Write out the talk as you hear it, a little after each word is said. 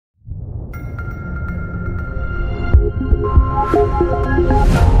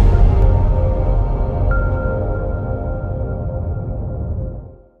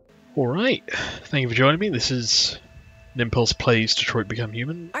Alright, thank you for joining me. This is Nimpulse Plays Detroit Become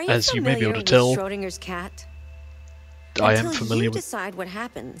Human. As you may be able to tell, Schrodinger's cat? I am familiar Until you with... decide what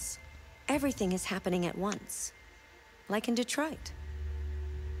happens, everything is happening at once. Like in Detroit.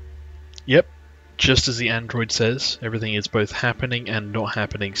 Yep, just as the android says, everything is both happening and not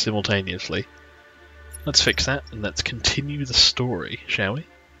happening simultaneously. Let's fix that, and let's continue the story, shall we?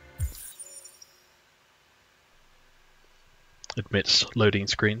 Admits loading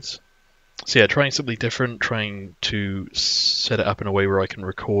screens. So yeah, trying something different, trying to set it up in a way where I can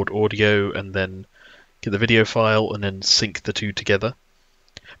record audio and then get the video file and then sync the two together.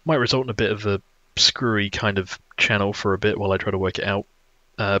 Might result in a bit of a screwy kind of channel for a bit while I try to work it out.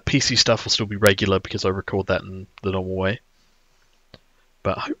 PC stuff will still be regular because I record that in the normal way.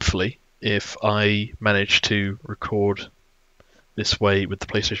 But hopefully, if I manage to record this way with the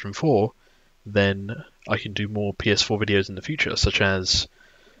PlayStation 4, then I can do more PS4 videos in the future, such as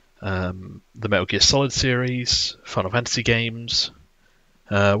the Metal Gear Solid series, Final Fantasy games.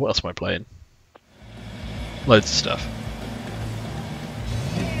 What else am I playing? Loads of stuff.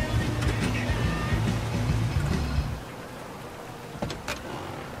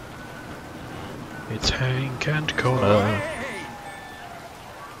 It's Hank and Connor. Hey,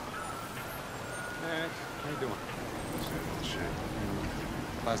 how you doing?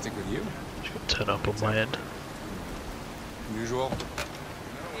 Plastic with you? Should turn up on my end. Usual?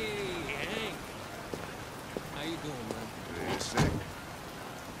 Hey, Hank. How you doing, man? Hey, sick.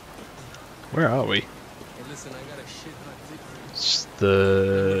 Where are we? Hey, listen, I got a shit hot tip for you. It's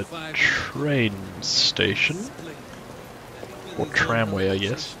the train station. Or tramway, I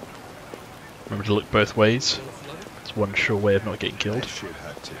guess. Remember to look both ways. It's one sure way of not getting killed. That shit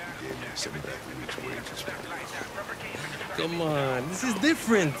hot tip you gave me to send me back a week's wages. Come on, this is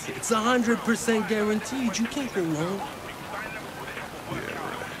different. It's 100% guaranteed. You can't go wrong. Yeah,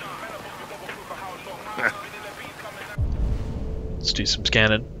 right. Let's do some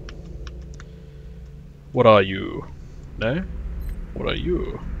scanning. What are you? No? What are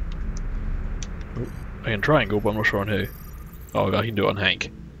you? Oh, I can triangle, but I'm not sure on who. Oh, I can do it on Hank.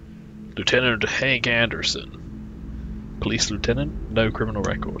 Lieutenant Hank Anderson. Police lieutenant, no criminal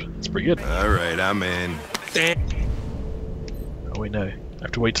record. That's pretty good. Alright, I'm in. Oh wait, no. I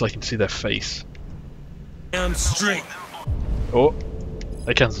have to wait till I can see their face. I'm straight. Oh,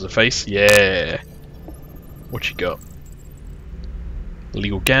 that counts as a face. Yeah. What you got?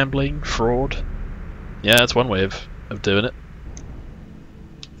 Illegal gambling, fraud. Yeah, that's one way of doing it.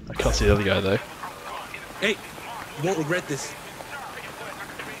 I can't see the other guy though. Hey, you won't regret this.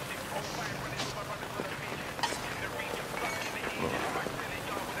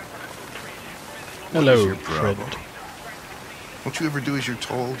 Hello, problem? friend. Won't you ever do as you're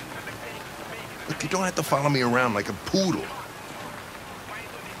told? Look, you don't have to follow me around like a poodle.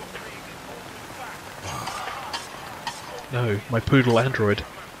 No, my poodle android.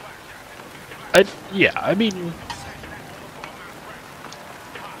 Yeah, I mean...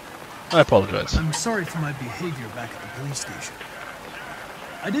 I apologize. I'm sorry for my behavior back at the police station.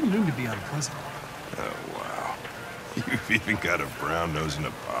 I didn't mean to be unpleasant. Oh, wow. You've even got a brown-nosing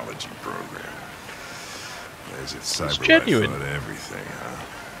apology program. As if cyber genuine. thought everything,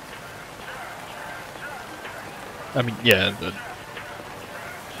 huh? I mean, yeah, the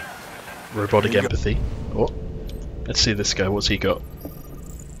robotic empathy. Oh, let's see this guy. What's he got?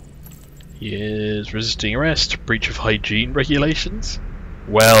 He is resisting arrest, breach of hygiene regulations.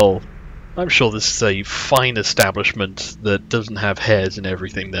 Well, I'm sure this is a fine establishment that doesn't have hairs and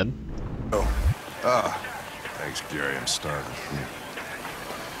everything. Then. Oh, thanks, Gary. I'm starving.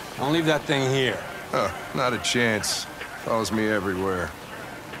 Don't leave that thing here. Oh, not a chance. Follows me everywhere.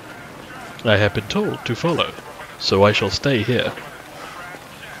 I have been told to follow, so I shall stay here.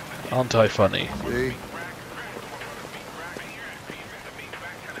 Aren't I funny? See?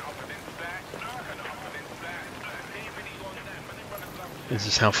 Is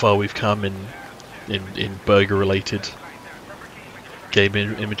this how far we've come in burger-related game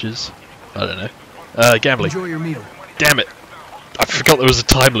images? I don't know. Gambling. Enjoy your meal. Damn it! I forgot there was a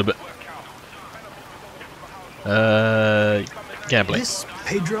time limit. Gambling. This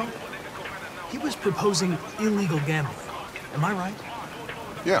Pedro, he was proposing illegal gambling. Am I right?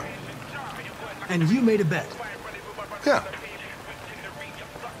 Yeah. And you made a bet. Yeah.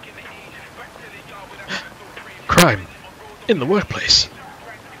 Crime in the workplace.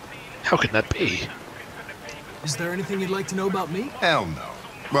 How can that be? Is there anything you'd like to know about me? Hell no.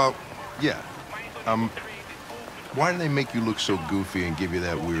 Well, yeah. Why do they make you look so goofy and give you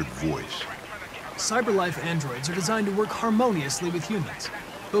that weird voice? Cyberlife androids are designed to work harmoniously with humans.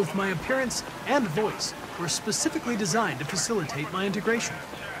 Both my appearance and voice were specifically designed to facilitate my integration.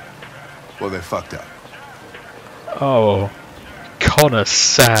 Well, they fucked up. Oh, Connor's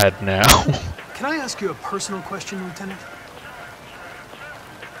sad now. Can I ask you a personal question, Lieutenant?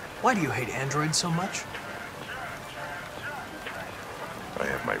 Why do you hate androids so much? I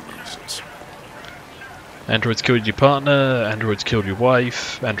have my reasons. Androids killed your partner, androids killed your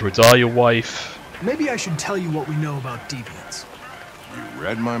wife, androids are your wife. Maybe I should tell you what we know about deviants. You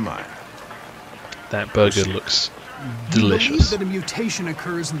read my mind. That burger looks We believe delicious. that a mutation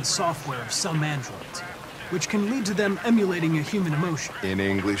occurs in the software of some androids, which can lead to them emulating a human emotion. In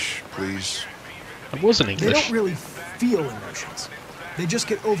English, please. It wasn't They English. don't really feel emotions. They just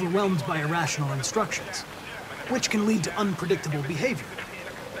get overwhelmed by irrational instructions, which can lead to unpredictable behavior.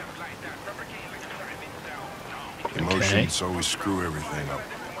 Emotions always screw everything up.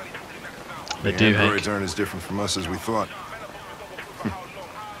 They The do, androids Hank. aren't as different from us as we thought.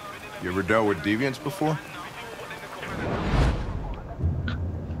 You ever dealt with deviants before?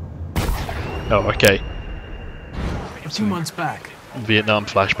 Oh, okay. A few months back, Vietnam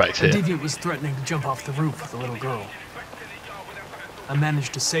flashbacks a here. deviant was threatening to jump off the roof with a little girl. I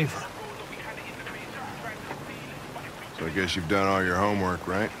managed to save her. So I guess you've done all your homework,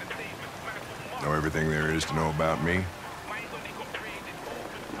 right? Know everything there is to know about me?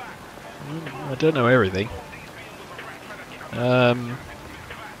 I don't know everything. Yeah,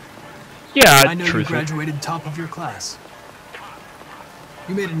 I know you truthfully. graduated top of your class.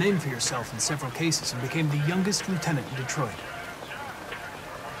 You made a name for yourself in several cases and became the youngest lieutenant in Detroit.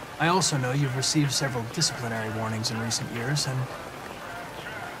 I also know you've received several disciplinary warnings in recent years, and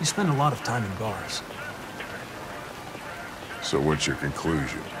you spend a lot of time in bars. So what's your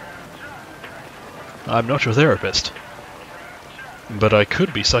conclusion? I'm not your therapist. But I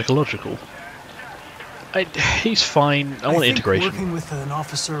could be psychological. He's fine. I want think integration. Working with an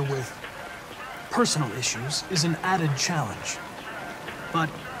officer with personal issues is an added challenge. But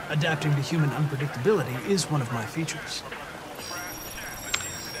adapting to human unpredictability is one of my features.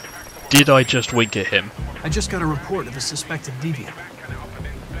 Did I just wink at him? I just got a report of a suspected deviant.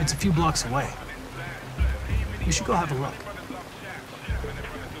 It's a few blocks away. You should go have a look.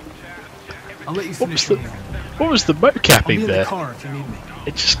 I'll let you finish your meal. What was the I'll be mocapping in the there? car if you need me.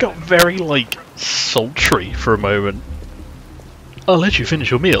 It just got very, like, sultry for a moment. I'll let you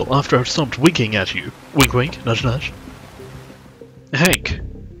finish your meal after I've stopped winking at you. Wink wink, nudge nudge. Hank,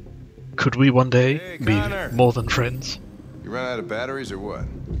 could we one day Hey, be Connor. more than friends? You run out of batteries or what?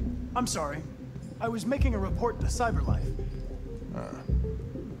 I'm sorry. I was making a report to Cyberlife.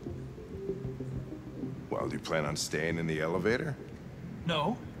 Well, do you plan on staying in the elevator?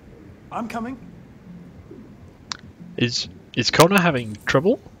 No. I'm coming. Is Connor having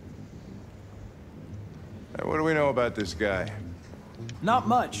trouble? What do we know about this guy? Not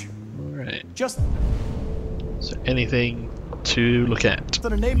much. Alright, Just so anything to look at.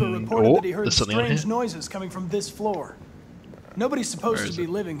 that a neighbor reported Oh, that he heard there's something on strange here. noises coming from this floor. Nobody's supposed Where to is be it?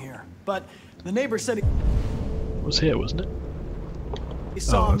 living here, but the neighbor said It was here, wasn't it? he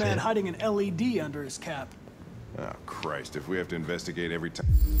saw Oh, a man okay. hiding an LED under his cap. Oh, Christ, if we have to investigate every time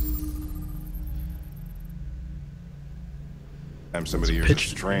somebody hears a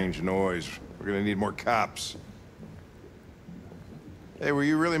pigeon. strange noise, we're gonna need more cops. Hey, were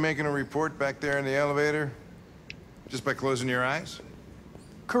you really making a report back there in the elevator? Just by closing your eyes?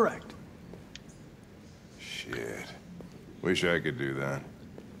 Correct. Shit. Wish I could do that.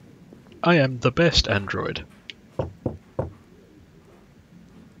 I am the best android.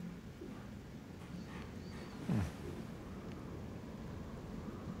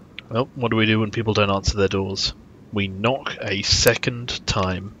 Well, what do we do when people don't answer their doors? We knock a second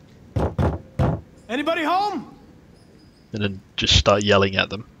time Anybody home? and then just start yelling at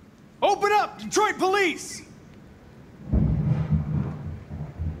them. Open up! Detroit police!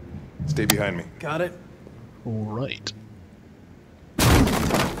 Stay behind me. Got it. Alright.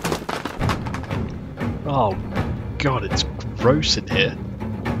 Oh god, it's gross in here.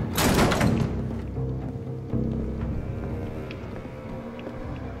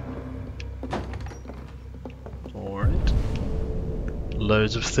 Alright.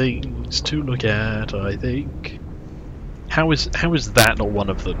 Loads of things to look at, I think. How is that not one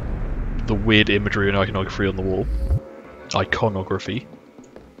of them? The weird imagery and iconography on the wall. Iconography.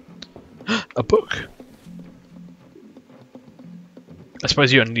 A book. I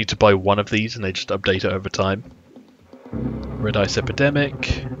suppose you only need to buy one of these and they just update it over time. Red Ice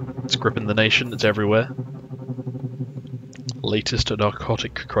Epidemic. It's gripping the nation, it's everywhere. Latest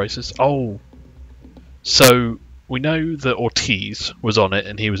narcotic crisis. Oh! So, we know that Ortiz was on it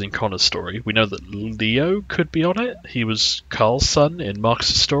and he was in Connor's story. We know that Leo could be on it. He was Carl's son in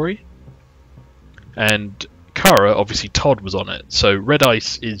Marcus's story. And Kara, obviously Todd was on it. So red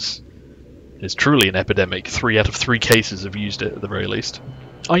ice is truly an epidemic. 3 out of 3 cases have used it at the very least.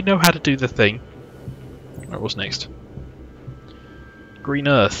 I know how to do the thing. Alright, what's next? Green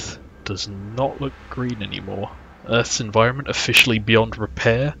Earth does not look green anymore. Earth's environment officially beyond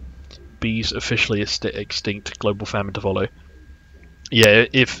repair. Bees officially extinct. Global famine to follow. Yeah,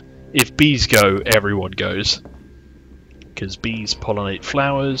 if bees go, everyone goes. Because bees pollinate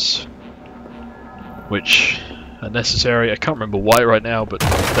flowers, which are necessary. I can't remember why right now, but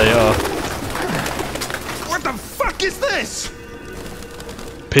they are. What the fuck is this?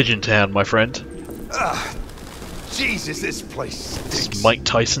 Pigeon Town, my friend. Jesus, this place stinks. It's Mike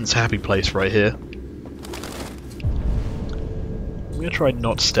Tyson's happy place right here. I'm going to try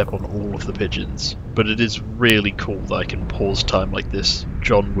not to step on all of the pigeons, but it is really cool that I can pause time like this,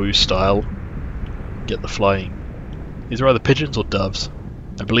 John Woo style. Get the flying. These are either pigeons or doves.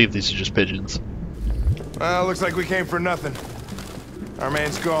 I believe these are just pigeons. Well, looks like we came for nothing. Our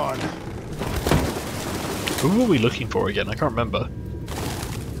man's gone. Who were we looking for again? I can't remember.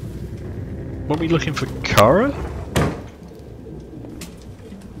 Weren't we looking for Kara?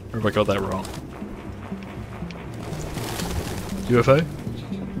 Or have I got that wrong? UFO?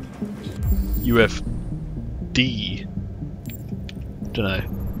 UFD? Dunno.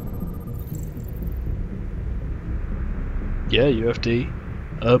 Yeah, UFD.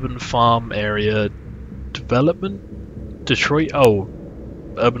 Urban Farm Area Development? Detroit? Oh,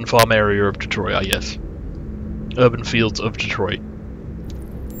 Urban Farm Area of Detroit, I guess. Urban Fields of Detroit.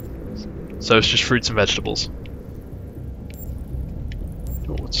 So it's just fruits and vegetables.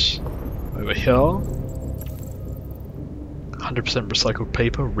 What's over here? 100% recycled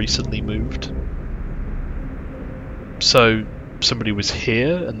paper, recently moved. So somebody was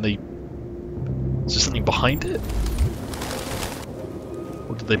here and they... Is there something behind it?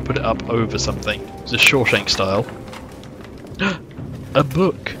 Or did they put it up over something? Is this Shawshank style? A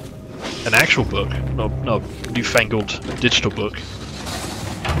book! An actual book, not a newfangled digital book.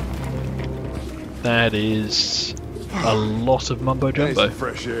 That is a lot of mumbo jumbo. Nice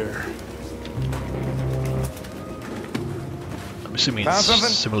fresh air. I'm assuming Found it's something?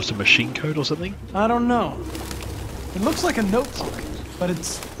 similar to machine code or something. I don't know. It looks like a notebook, but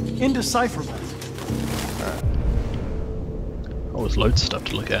it's indecipherable. Oh, there's loads of stuff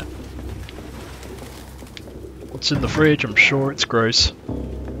to look at. What's in the fridge? I'm sure it's gross.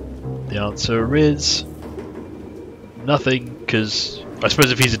 The answer is nothing, because I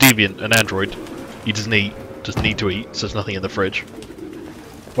suppose if he's a deviant, an android, he doesn't need to eat, so there's nothing in the fridge.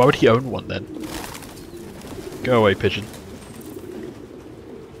 Why would he own one then? Go away, pigeon.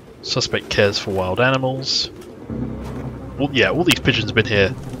 Suspect cares for wild animals. Well, yeah, all these pigeons have been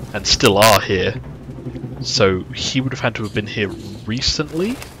here, and still are here. So he would have had to have been here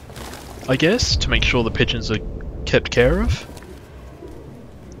recently, I guess, to make sure the pigeons are kept care of.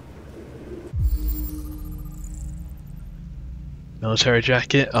 Military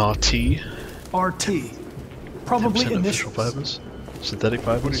jacket, RT. RT. Probably 10% official initials. fibers. Synthetic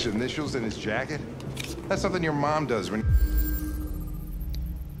Put fibers. his initials in his jacket? That's something your mom does when...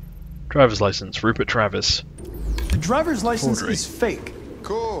 Driver's license, Rupert Travis. The driver's license Forgery. is fake.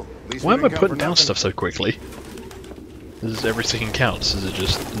 Cool. At least Why we am I didn't come putting for down nothing. stuff so quickly? This is every second counts. Is it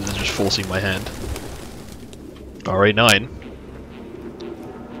just forcing my hand? RA9.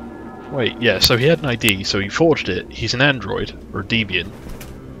 Wait, yeah, so he had an ID, so he forged it. He's an android, or a deviant.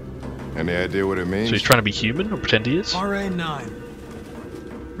 Any idea what it means? So he's trying to be human, or pretend he is?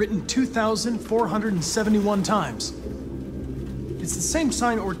 RA9. Written 2,471 times. It's the same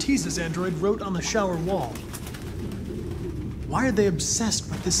sign Ortiz's android wrote on the shower wall. Why are they obsessed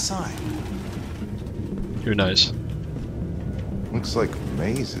with this sign? Who knows? Looks like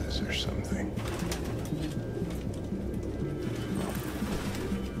mazes or something.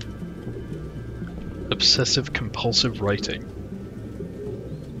 Obsessive compulsive writing.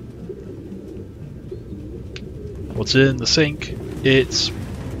 What's in the sink? It's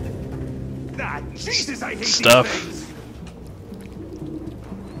Ah, Jesus, I hate stuff. these things.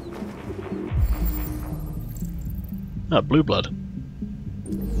 Ah, blue blood.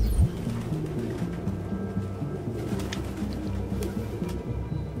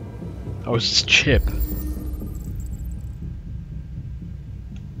 Oh, it's just chip.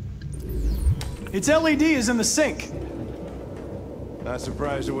 Its LED is in the sink. Not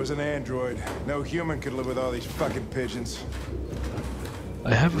surprised it was an android. No human could live with all these fucking pigeons.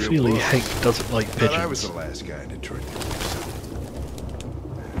 I have a Real feeling books. Hank doesn't like Thought I was pigeons. the last guy in Detroit to do so.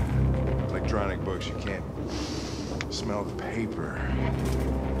 Electronic books, you can't smell the paper.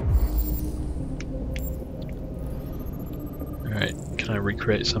 Alright, can I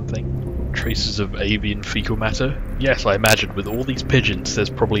recreate something? Traces of avian fecal matter? Yes, I imagine with all these pigeons, there's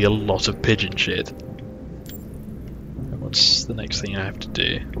probably a lot of pigeon shit. What's the next thing I have to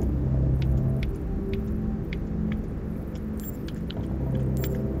do?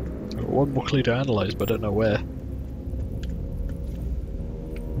 I've got one more clue to analyse, but I don't know where.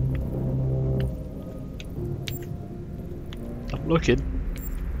 I'm looking.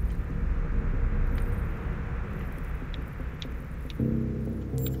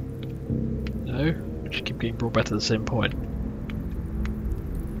 No? Just keep getting brought back to the same point.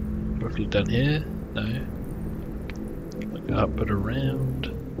 Hopefully down here? No. Look up and around.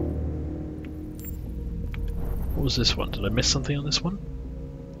 What was this one? Did I miss something on this one?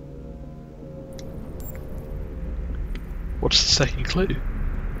 What's the second clue?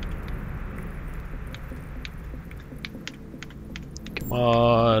 Come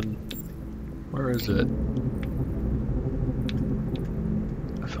on. Where is it?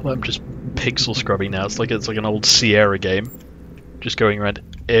 I feel like I'm just pixel scrubbing now. It's like an old Sierra game. Just going around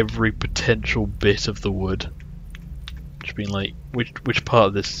every potential bit of the wood. Just being like, which part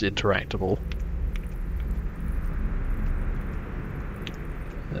of this is interactable?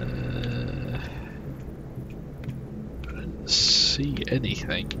 I don't see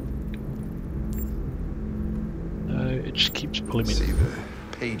anything. No, it just keeps pulling me. See the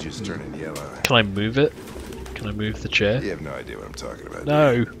pages turning yellow. Can I move it? Can I move the chair? You have no idea what I'm talking about.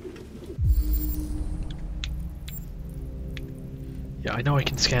 No. Yeah, I know I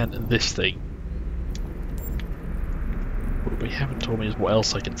can scan this thing. What we haven't told me is what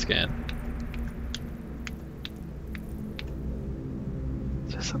else I can scan.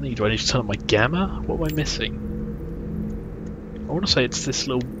 Is there something? Do I need to turn up my gamma? What am I missing? I want to say it's this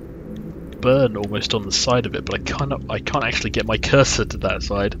little burn almost on the side of it, but I can't actually get my cursor to that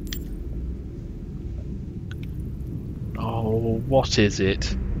side. Oh, what is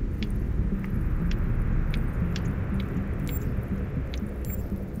it?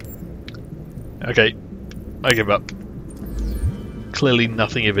 Okay, I give up. Clearly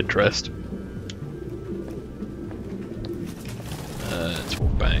nothing of interest. Let's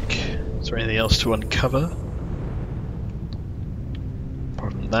walk back. Is there anything else to uncover?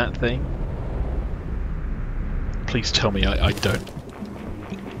 Apart from that thing? Please tell me I don't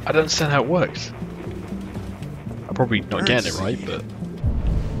understand how it works. I'm probably not getting it right, but...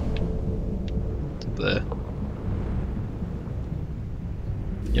 It's up there.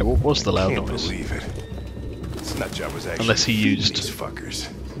 Yeah, what was the loud Can't noise? believe it. This nut job was actually Unless he used these fuckers.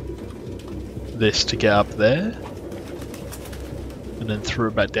 this to get up there? And then threw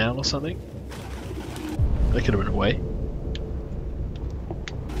it back down or something? That could have been a way.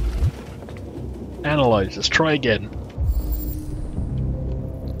 Analyze, let's try again.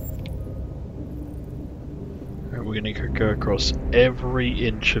 Alright, we're gonna go across every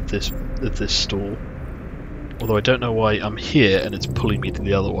inch of this stall. Although I don't know why I'm here and it's pulling me to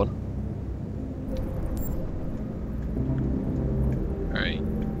the other one. Alright.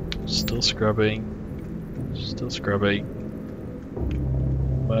 Still scrubbing. Still scrubbing.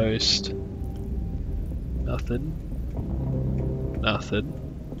 Most. Nothing. Nothing.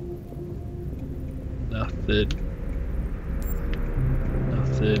 Nothing.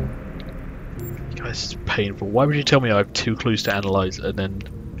 Nothing. Guys, it's painful. Why would you tell me I have 2 clues to analyze and then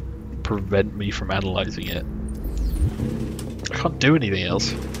prevent me from analyzing it? I can't do anything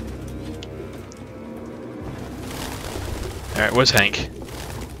else. Alright, where's Hank?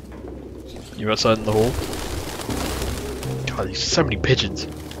 You outside in the hall? God, there's so many pigeons.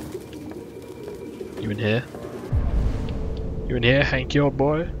 You in here? You in here, Hank, your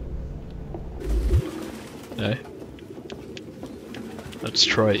boy? No. Let's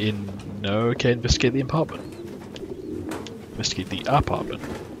try in... No, okay, investigate the apartment. Investigate the apartment.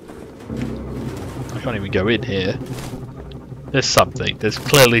 I can't even go in here. There's something. There's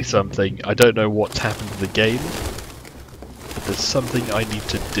clearly something. I don't know what's happened to the game, but there's something I need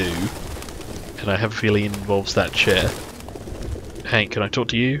to do, and I have a feeling it involves that chair. Hank, can I talk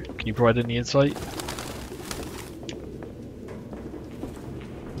to you? Can you provide any insight?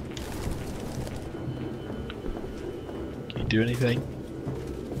 Can you do anything?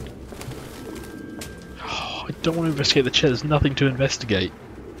 Oh, I don't want to investigate the chair. There's nothing to investigate.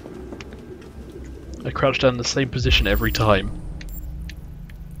 I crouch down in the same position every time.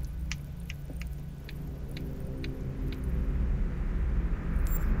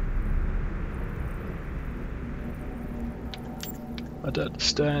 I don't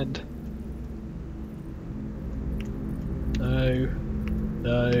understand. No.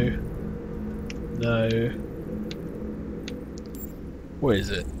 No. No. Where is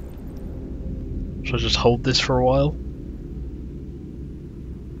it? Should I just hold this for a while?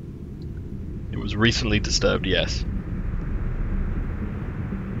 It was recently disturbed, yes.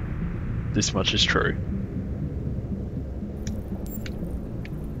 This much is true.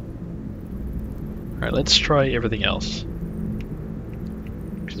 Alright, let's try everything else.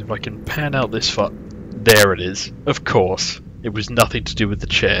 Because if I can pan out this far... There it is. Of course. It was nothing to do with the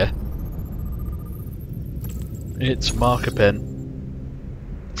chair. It's marker pen.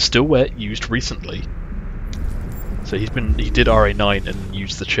 Still wet, used recently. So he did RA9 and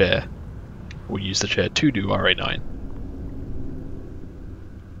used the chair. Or used the chair to do RA9.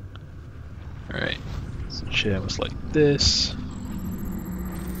 Alright. So the chair was like this.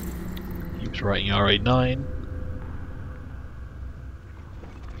 He was writing RA9.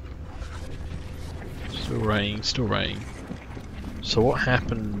 Still writing, still writing. So what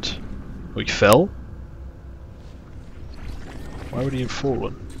happened? We fell? Why would he have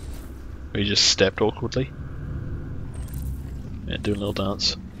fallen? Or he just stepped awkwardly? Yeah, doing a little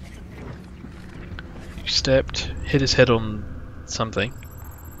dance. He stepped, hit his head on something.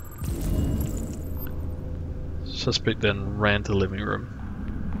 Suspect then ran to the living room.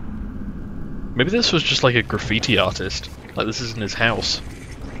 Maybe this was just like a graffiti artist. Like this isn't his house.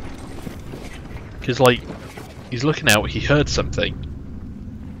 Because like, he's looking out, he heard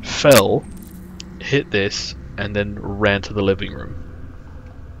something. Fell, hit this, and then ran to the living room.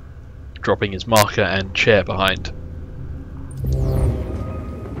 Dropping his marker and chair behind.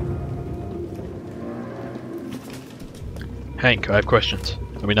 Hank, I have questions.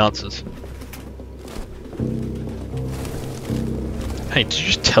 I mean answers. Hey, did you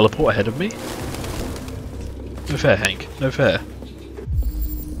just teleport ahead of me? No fair, Hank. No fair.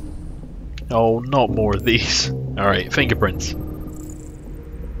 Oh, not more of these. Alright, fingerprints.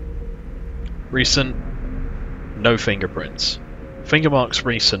 Recent, no fingerprints. Finger marks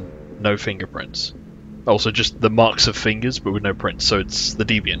recent, no fingerprints. Also just the marks of fingers but with no prints, so it's the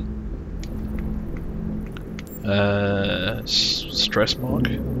deviant. Stress mark?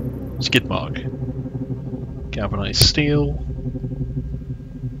 Skid mark. Galvanized steel.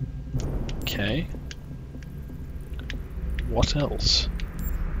 Okay. What else?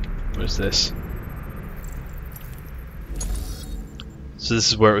 What is this? So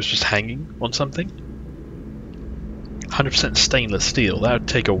this is where it was just hanging on something? 100% stainless steel. That would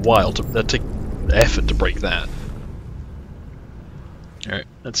take a while to... That'd take effort to break that. Alright,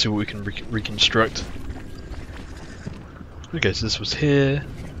 let's see what we can reconstruct. Okay, so this was here.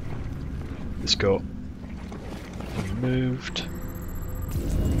 This got removed.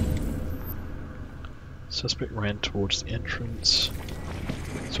 Suspect ran towards the entrance.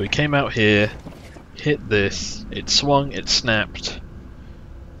 So he came out here, hit this, it swung, it snapped.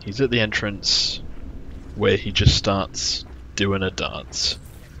 He's at the entrance where he just starts doing a dance.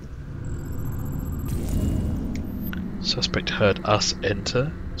 Suspect heard us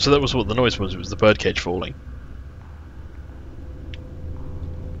enter. So that was what the noise was, it was the birdcage falling.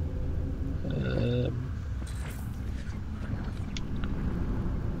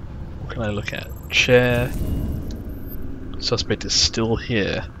 What can I look at? Chair. Suspect is still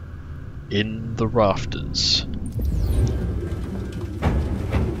here. In the rafters.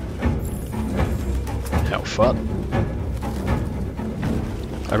 How fun.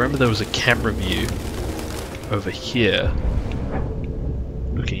 I remember there was a camera view over here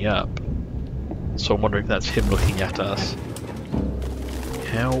looking up. So I'm wondering if that's him looking at us.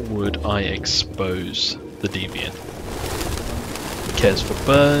 How would I expose the deviant? He cares for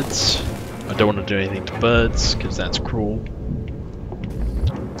birds. I don't want to do anything to birds because that's cruel.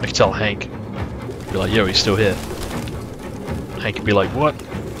 I could tell Hank. Be like, yo, he's still here. Hank could be like, what?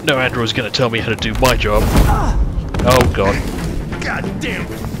 No android's gonna tell me how to do my job. Oh god. Goddamn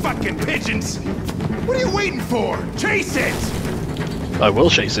fucking pigeons! What are you waiting for? Chase it! I will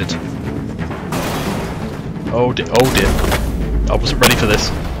chase it. Oh dear, oh dear. I wasn't ready for this.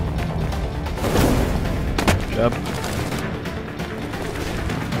 Jump.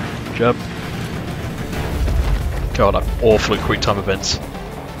 Jump. God, I'm awful at quick time events.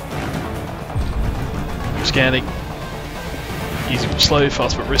 Scanning. Easy but slow,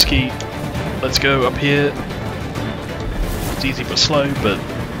 fast but risky. Let's go up here. It's easy but slow, but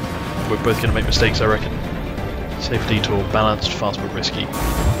we're both going to make mistakes, I reckon. Safe detour, balanced, fast but risky.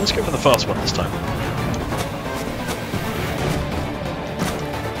 Let's go for the fast one this time.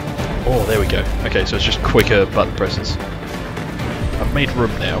 Oh, there we go. Okay, so it's just quicker button presses. I've made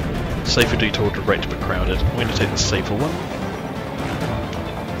room now. Safer detour, direct but crowded. I'm going to take the safer one.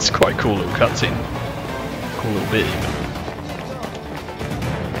 It's quite a cool little cutscene. Cool little bit even.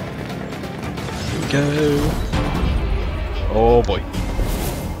 Here we go. Oh boy.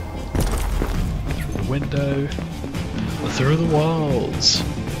 window. Through the walls.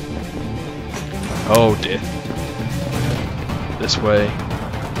 Oh dear. This way.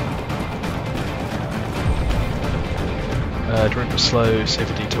 Direct with slow, save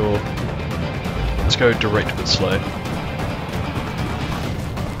a detour. Let's go direct with slow.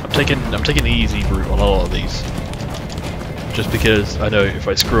 I'm taking the easy route on a lot of these. Just because I know if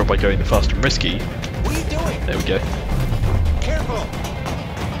I screw up by going the fast and risky, What are you doing? there we go, Careful!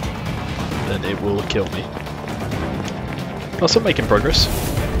 then it will kill me. Plus I'm making progress.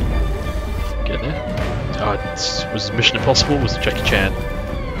 Getting there. Was Mission Impossible? Was Jackie Chan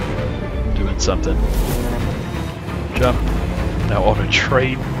doing something? Jump. Now on a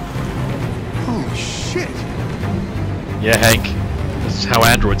train. Holy shit! Yeah, Hank. This is how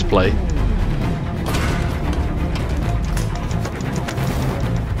androids play.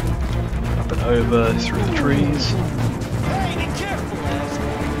 Up and over, through the trees. Hey, be careful!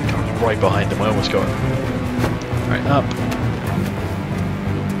 Comes right behind him, I almost got him. Right, up.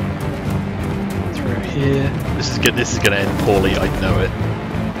 Through here. This is gonna end poorly, I know it.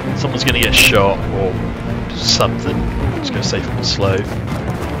 Someone's gonna get shot or something. I'm just gonna save it slow.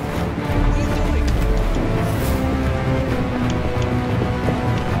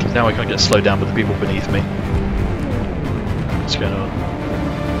 Now I can't get slowed down with the people beneath me. What's going on?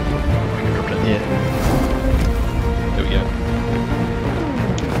 I can drop down here. There we go.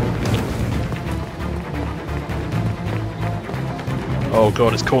 Oh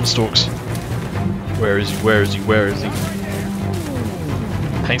god, it's cornstalks. Where is he? Where is he? Where is he?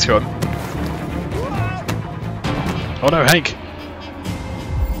 Hank's got him. Oh no, Hank!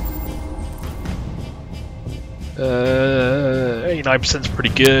 89%'s pretty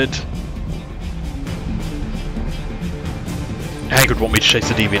good. Hank would want me to chase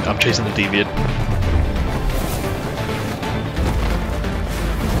the deviant. I'm chasing the deviant.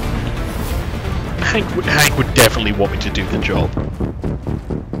 Hank would definitely want me to do the job.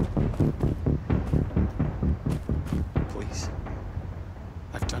 Please.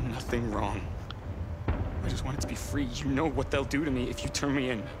 I've done nothing wrong. I just wanted to be free. You know what they'll do to me if you turn me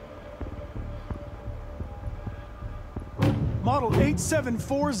in. Model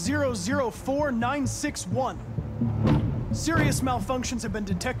 874004961. Serious malfunctions have been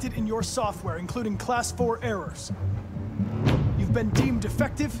detected in your software, including Class 4 errors. You've been deemed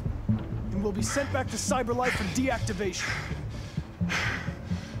defective and will be sent back to Cyberlife for deactivation.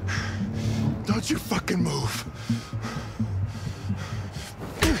 Don't you fucking move.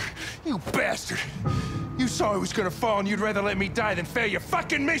 You bastard. You saw I was gonna fall and you'd rather let me die than fail your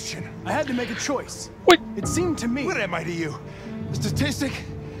fucking mission. I had to make a choice. Wait. It seemed to me... What am I to you? A statistic?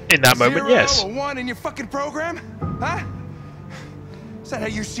 In that moment, yes. 0 or 1 in your fucking program? Huh? Is that how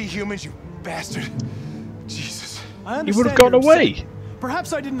you see humans, you bastard? Jesus. I You understand would have gone you're upset. away.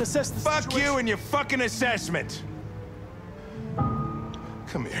 Perhaps I didn't assess the Fuck situation. you and your fucking assessment.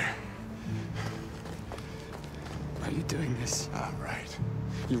 Come here. Why are you doing this? All right.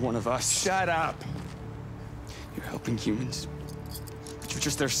 You're one of us. Shut up. You're helping humans. But you're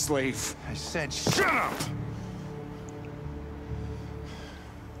just their slave. I said shut up.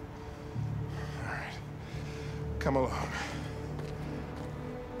 All right. Come along.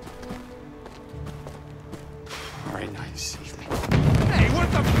 All right, now you saved me. Hey,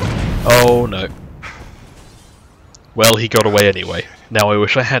 what the fuck? Oh no. Well, he got away anyway. Now I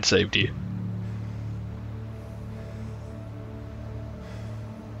wish I had saved you.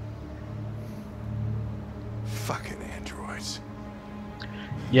 Fucking androids.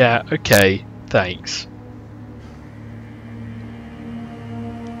 Yeah, okay, thanks.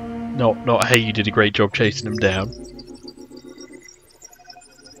 Not hey, you did a great job chasing him down.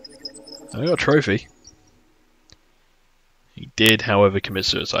 I got a trophy. He did, however, commit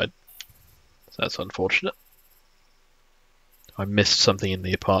suicide. So that's unfortunate. I missed something in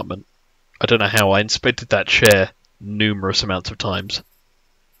the apartment. I don't know how. I inspected that chair numerous amounts of times.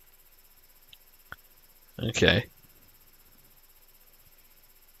 Okay.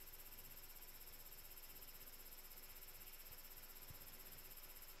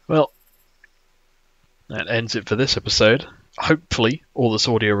 Well, that ends it for this episode. Hopefully, all this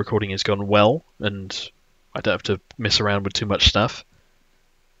audio recording has gone well, and I don't have to mess around with too much stuff.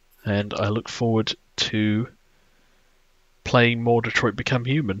 And I look forward to playing more Detroit Become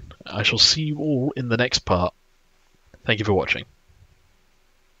Human. I shall see you all in the next part. Thank you for watching.